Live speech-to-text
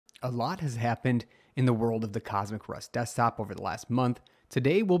A lot has happened in the world of the Cosmic Rust desktop over the last month.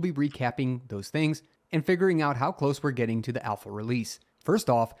 Today, we'll be recapping those things and figuring out how close we're getting to the alpha release. First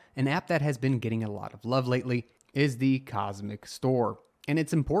off, an app that has been getting a lot of love lately is the Cosmic Store. And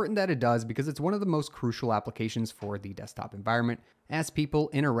it's important that it does because it's one of the most crucial applications for the desktop environment as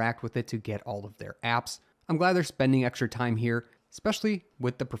people interact with it to get all of their apps. I'm glad they're spending extra time here, especially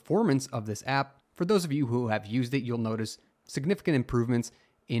with the performance of this app. For those of you who have used it, you'll notice significant improvements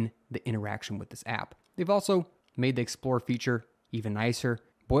in the interaction with this app. They've also made the Explore feature even nicer,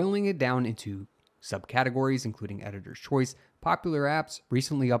 boiling it down into subcategories, including editor's choice, popular apps,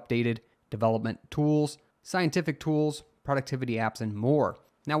 recently updated, development tools, scientific tools, productivity apps, and more.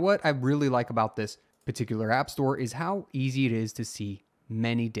 Now, what I really like about this particular app store is how easy it is to see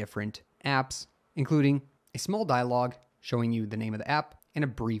many different apps, including a small dialogue showing you the name of the app and a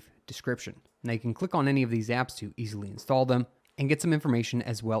brief description. Now, you can click on any of these apps to easily install them and get some information,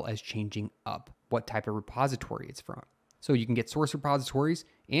 as well as changing up what type of repository it's from. So you can get source repositories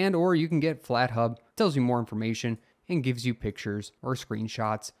or you can get FlatHub. It tells you more information and gives you pictures or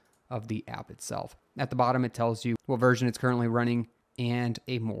screenshots of the app itself. At the bottom, it tells you what version it's currently running and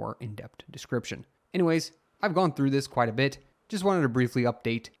a more in-depth description. Anyways, I've gone through this quite a bit. Just wanted to briefly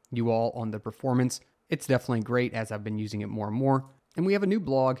update you all on the performance. It's definitely great as I've been using it more and more. And we have a new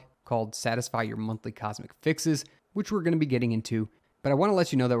blog called Satisfy Your Monthly Cosmic Fixes, which we're going to be getting into. But I want to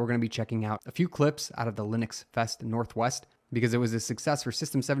let you know that we're going to be checking out a few clips out of the LinuxFest Northwest because it was a success for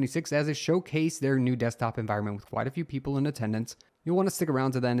System 76 as it showcased their new desktop environment with quite a few people in attendance. You'll want to stick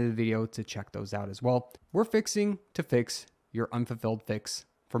around to the end of the video to check those out as well. We're fixing to fix your unfulfilled fix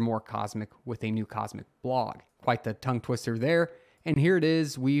for more Cosmic with a new Cosmic blog. Quite the tongue twister there. And here it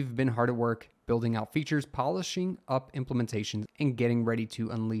is. We've been hard at work building out features, polishing up implementations, and getting ready to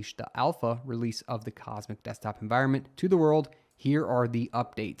unleash the alpha release of the Cosmic desktop environment to the world. Here are the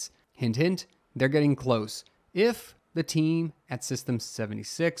updates. Hint, hint, they're getting close. If the team at System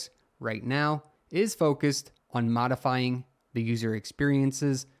 76 right now is focused on modifying the user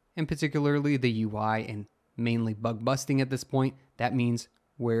experiences and particularly the UI and mainly bug busting at this point, that means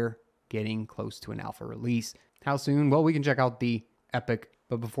we're getting close to an alpha release. How soon? Well, we can check out the epic.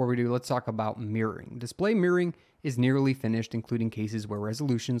 But before we do, let's talk about mirroring. Display mirroring is nearly finished, including cases where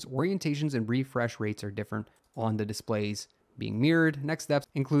resolutions, orientations, and refresh rates are different on the displays being mirrored. Next steps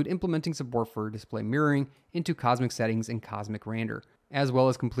include implementing support for display mirroring into Cosmic settings and Cosmic Render, as well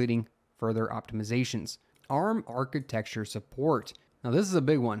as completing further optimizations. ARM architecture support. Now this is a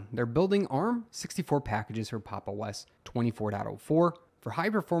big one. They're building ARM 64 packages for Pop! OS 24.04 for high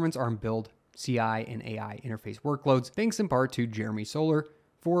performance ARM build, CI, and AI interface workloads, thanks in part to Jeremy Solar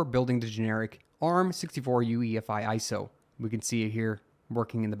for building the generic ARM 64 UEFI ISO. We can see it here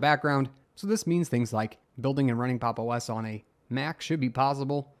working in the background. So this means things like building and running Pop! OS on a Mac should be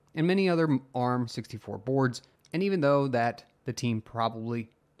possible, and many other ARM 64 boards. And even though that the team probably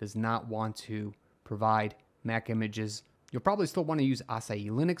does not want to provide Mac images, you'll probably still want to use Asahi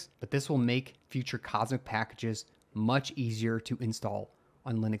Linux, but this will make future Cosmic packages much easier to install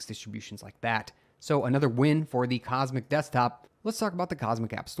on Linux distributions like that. So another win for the Cosmic desktop. Let's talk about the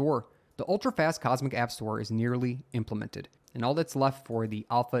Cosmic App Store. The ultra-fast Cosmic App Store is nearly implemented, and all that's left for the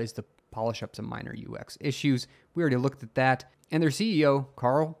alpha is to polish up some minor UX issues. We already looked at that, and their CEO,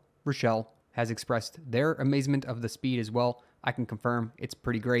 Carl Rochelle, has expressed their amazement of the speed as well. I can confirm it's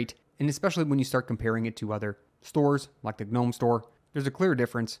pretty great, and especially when you start comparing it to other stores like the GNOME store, there's a clear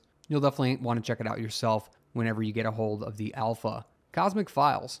difference. You'll definitely want to check it out yourself whenever you get a hold of the alpha. Cosmic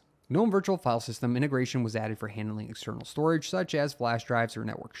Files. GNOME Virtual File System integration was added for handling external storage, such as flash drives or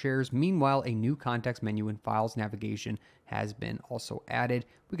network shares. Meanwhile, a new context menu and files navigation has been also added.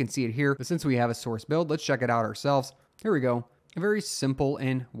 We can see it here, but since we have a source build, let's check it out ourselves. Here we go. A very simple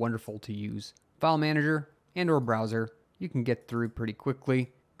and wonderful to use file manager and or browser. You can get through pretty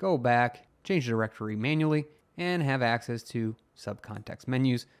quickly, go back, change the directory manually, and have access to subcontext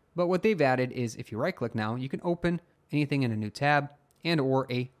menus. But what they've added is if you right click now, you can open anything in a new tab and or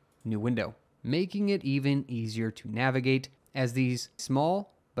a new window, making it even easier to navigate as these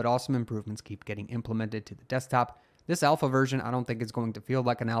small but awesome improvements keep getting implemented to the desktop. This alpha version, I don't think it's going to feel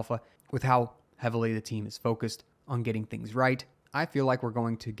like an alpha with how heavily the team is focused on getting things right. I feel like we're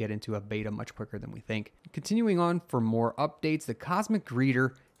going to get into a beta much quicker than we think. Continuing on for more updates, the Cosmic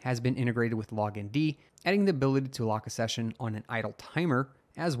Greeter has been integrated with LogInD, adding the ability to lock a session on an idle timer,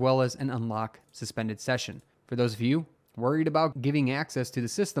 as well as an unlock suspended session. For those of you worried about giving access to the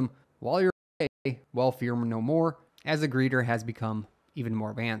system while you're away, well, fear no more, as the greeter has become even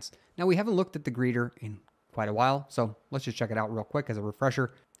more advanced. Now, we haven't looked at the greeter in quite a while, so let's just check it out real quick as a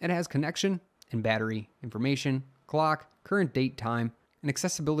refresher. It has connection and battery information, clock, current date, time, an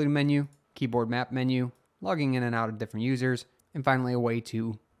accessibility menu, keyboard map menu, logging in and out of different users, and finally a way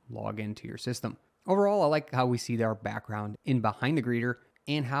to log into your system. Overall, I like how we see our background in behind the greeter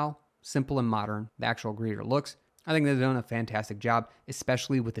and how simple and modern the actual greeter looks. I think they've done a fantastic job,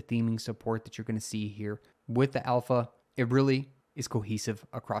 especially with the theming support that you're going to see here with the alpha. It really is cohesive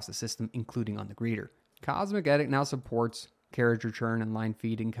across the system, including on the greeter. Cosmic Edit now supports carriage return and line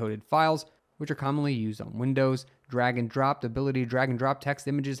feed encoded files, which are commonly used on Windows. Drag and drop, the ability to drag and drop text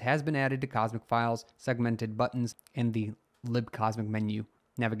images has been added to Cosmic files, segmented buttons, and the libcosmic menu.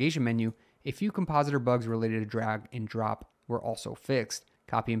 Navigation menu, a few compositor bugs related to drag and drop were also fixed.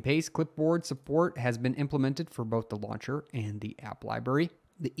 Copy and paste clipboard support has been implemented for both the launcher and the app library.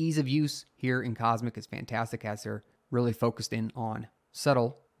 The ease of use here in Cosmic is fantastic, as they're really focused in on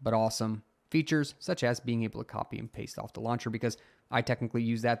subtle but awesome features, such as being able to copy and paste off the launcher, because I technically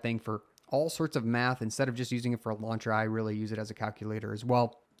use that thing for all sorts of math. Instead of just using it for a launcher, I really use it as a calculator as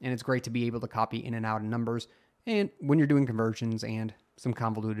well. And it's great to be able to copy in and out of numbers, and when you're doing conversions and some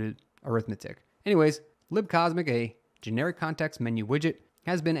convoluted arithmetic. Anyways, libcosmic, a generic context menu widget,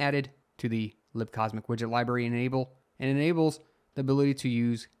 has been added to the libcosmic widget library and enables the ability to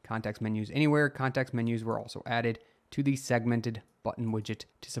use context menus anywhere. Context menus were also added to the segmented button widget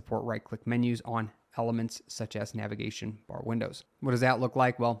to support right-click menus on elements such as navigation bar windows. What does that look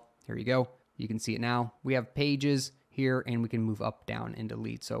like? Well, here you go. You can see it now. We have pages here, and we can move up, down, and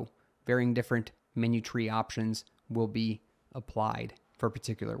delete. So varying different menu tree options will be applied for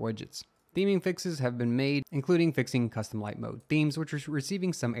particular widgets. Theming fixes have been made, including fixing custom light mode themes, which are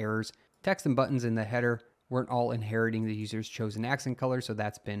receiving some errors. Text and buttons in the header weren't all inheriting the user's chosen accent color, so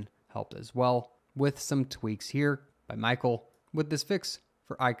that's been helped as well, with some tweaks here by Michael, with this fix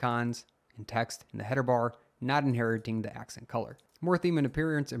for icons and text in the header bar not inheriting the accent color. More theme and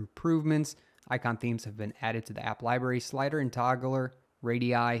appearance improvements. Icon themes have been added to the app library. Slider and toggler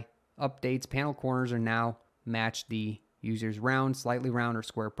radii updates. Panel corners are now match the user's round, slightly round, or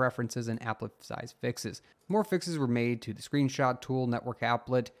square preferences, and applet size fixes. More fixes were made to the screenshot tool, network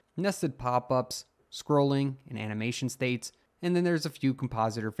applet, nested pop-ups, scrolling, and animation states. And then there's a few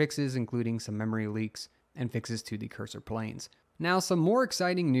compositor fixes, including some memory leaks and fixes to the cursor planes. Now, some more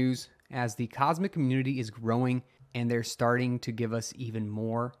exciting news as the Cosmic community is growing, and they're starting to give us even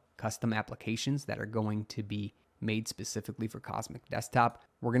more custom applications that are going to be made specifically for Cosmic Desktop.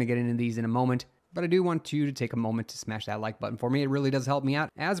 We're going to get into these in a moment, but I do want you to take a moment to smash that like button for me. It really does help me out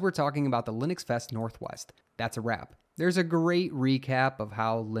as we're talking about the LinuxFest Northwest. That's a wrap. There's a great recap of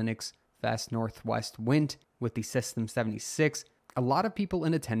how LinuxFest Northwest went with the System 76. A lot of people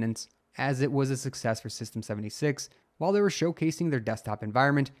in attendance, as it was a success for System 76. While they were showcasing their desktop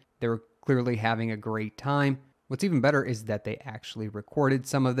environment, they were clearly having a great time. What's even better is that they actually recorded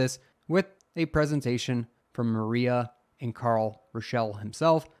some of this with a presentation from Maria and Carl Rochelle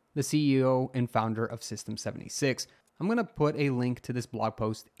himself, the CEO and founder of System 76. I'm going to put a link to this blog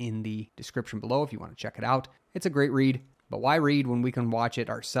post in the description below if you want to check it out. It's a great read, but why read when we can watch it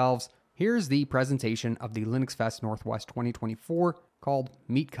ourselves? Here's the presentation of the LinuxFest Northwest 2024 called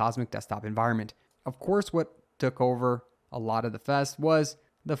Meet Cosmic Desktop Environment. Of course, what took over a lot of the fest was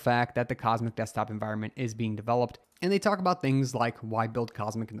the fact that the Cosmic Desktop environment is being developed, and they talk about things like why build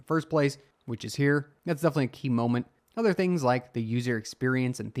Cosmic in the first place, which is here. That's definitely a key moment. Other things like the user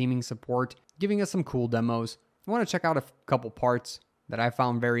experience and theming support, giving us some cool demos. I want to check out a couple parts that I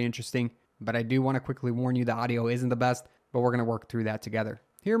found very interesting, but I do want to quickly warn you the audio isn't the best, but we're going to work through that together.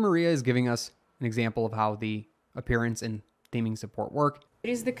 Here Maria is giving us an example of how the appearance and theming support work.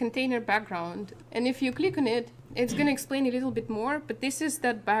 There is the container background, and if you click on it, it's going to explain a little bit more, but this is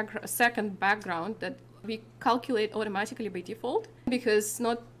that second background that we calculate automatically by default, because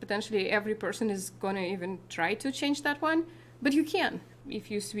not potentially every person is going to even try to change that one, but you can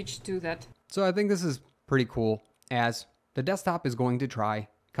if you switch to that. So I think this is pretty cool, as the desktop is going to try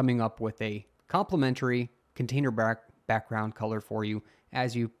coming up with a complementary container background color for you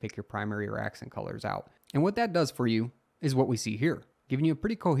as you pick your primary or accent colors out. And what that does for you is what we see here, giving you a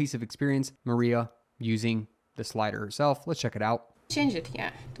pretty cohesive experience. Maria using the slider herself. Let's check it out. Change it,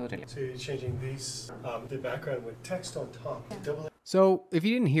 yeah, totally. So you're changing these, the background with text on top. Yeah. So if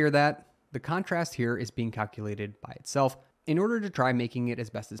you didn't hear that, the contrast here is being calculated by itself in order to try making it as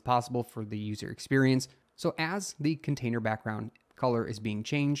best as possible for the user experience. So as the container background color is being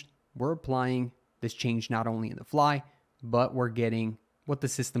changed, we're applying this change not only in the fly, but we're getting what the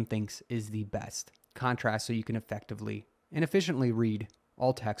system thinks is the best contrast, so you can effectively and efficiently read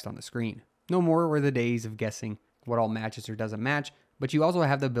all text on the screen. No more were the days of guessing what all matches or doesn't match, but you also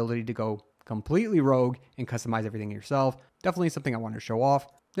have the ability to go completely rogue and customize everything yourself. Definitely something I wanted to show off.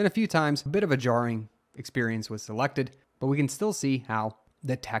 Then a few times, a bit of a jarring experience was selected, but we can still see how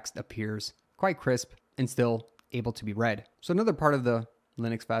the text appears quite crisp and still able to be read. So another part of the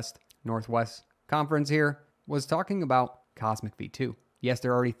LinuxFest Northwest Conference here was talking about Cosmic V2. Yes,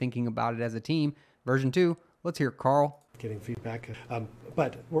 they're already thinking about it as a team. Version 2, let's hear Carl. Getting feedback,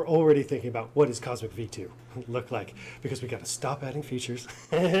 but we're already thinking about what does Cosmic V2 look like, because we got to stop adding features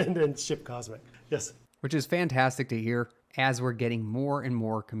and then ship Cosmic. Yes. Which is fantastic to hear as we're getting more and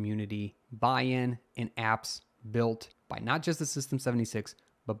more community buy-in and apps built by not just the System 76,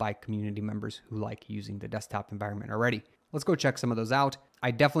 but by community members who like using the desktop environment already. Let's go check some of those out.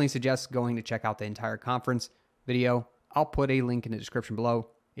 I definitely suggest going to check out the entire conference video. I'll put a link in the description below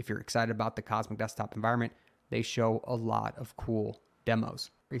if you're excited about the Cosmic desktop environment. They show a lot of cool demos.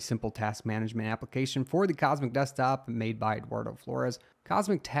 A simple task management application for the Cosmic desktop made by Eduardo Flores.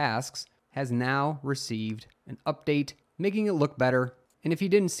 Cosmic Tasks has now received an update, making it look better. And if you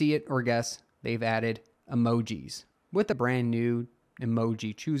didn't see it or guess, they've added emojis. With a brand new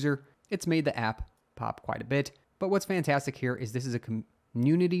emoji chooser, it's made the app pop quite a bit. But what's fantastic here is this is a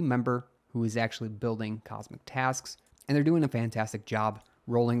community member who is actually building Cosmic Tasks, and they're doing a fantastic job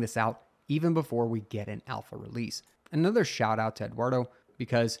rolling this out even before we get an alpha release. Another shout out to Eduardo,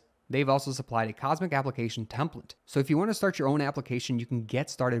 because they've also supplied a Cosmic application template. So if you want to start your own application, you can get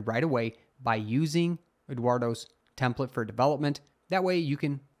started right away by using Eduardo's template for development. That way you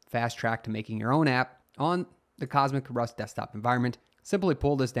can fast track to making your own app on the Cosmic Rust desktop environment. Simply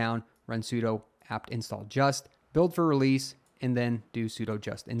pull this down, run sudo apt install just, build for release, and then do sudo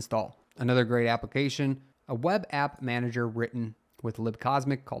just install. Another great application, a web app manager written with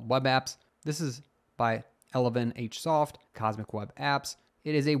libcosmic called Web Apps. This is by Eleven H Soft, Cosmic Web Apps.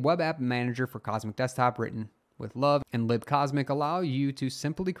 It is a web app manager for Cosmic Desktop written with love, and libcosmic allow you to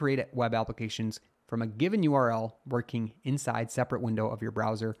simply create web applications from a given URL working inside separate window of your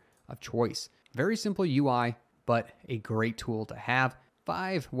browser of choice. Very simple UI, but a great tool to have.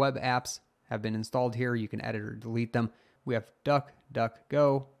 5 web apps have been installed here. You can edit or delete them. We have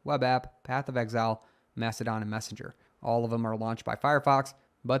DuckDuckGo, Web App, Path of Exile, Mastodon, and Messenger. All of them are launched by Firefox,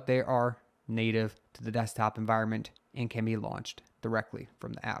 but they are native to the desktop environment and can be launched directly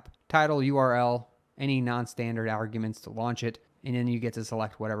from the app. Title, URL, any non-standard arguments to launch it, and then you get to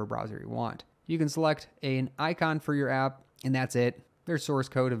select whatever browser you want. You can select an icon for your app, and that's it. There's source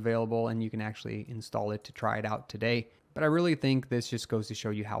code available, and you can actually install it to try it out today. But I really think this just goes to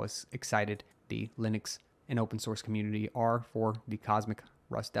show you how excited the Linux and open source community are for the Cosmic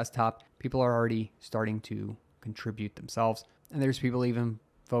Rust desktop. People are already starting to contribute themselves, and there's people even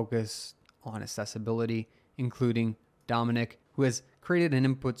focused on accessibility, including Dominic, who has created an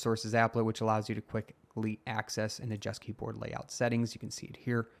input sources applet which allows you to quickly access and adjust keyboard layout settings. You can see it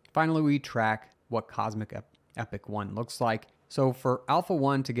here. Finally, we track what Cosmic Epic 1 looks like. So for Alpha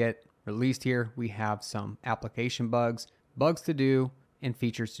 1 to get released here, we have some application bugs to do, and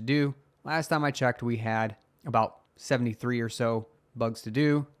features to do. Last time I checked, we had about 73 or so bugs to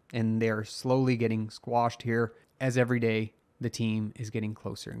do, and they're slowly getting squashed here as every day the team is getting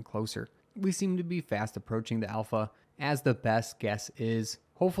closer and closer. We seem to be fast approaching the alpha, as the best guess is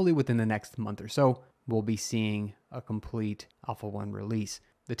hopefully within the next month or so, we'll be seeing a complete Alpha 1 release.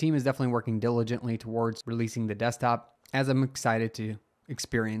 The team is definitely working diligently towards releasing the desktop, as I'm excited to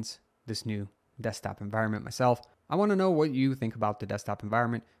experience this new desktop environment myself. I want to know what you think about the desktop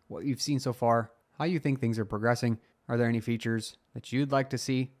environment, what you've seen so far, how you think things are progressing. Are there any features that you'd like to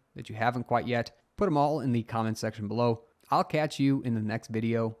see that you haven't quite yet? Put them all in the comment section below. I'll catch you in the next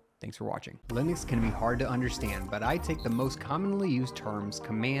video. Thanks for watching. Linux can be hard to understand, but I take the most commonly used terms,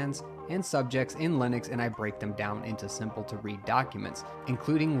 commands, and subjects in Linux, and I break them down into simple to read documents,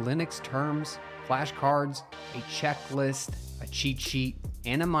 including Linux terms, flashcards, a checklist, a cheat sheet,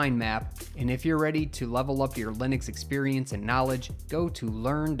 and a mind map. And if you're ready to level up your Linux experience and knowledge, go to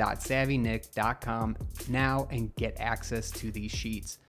learn.savvynik.com now and get access to these sheets.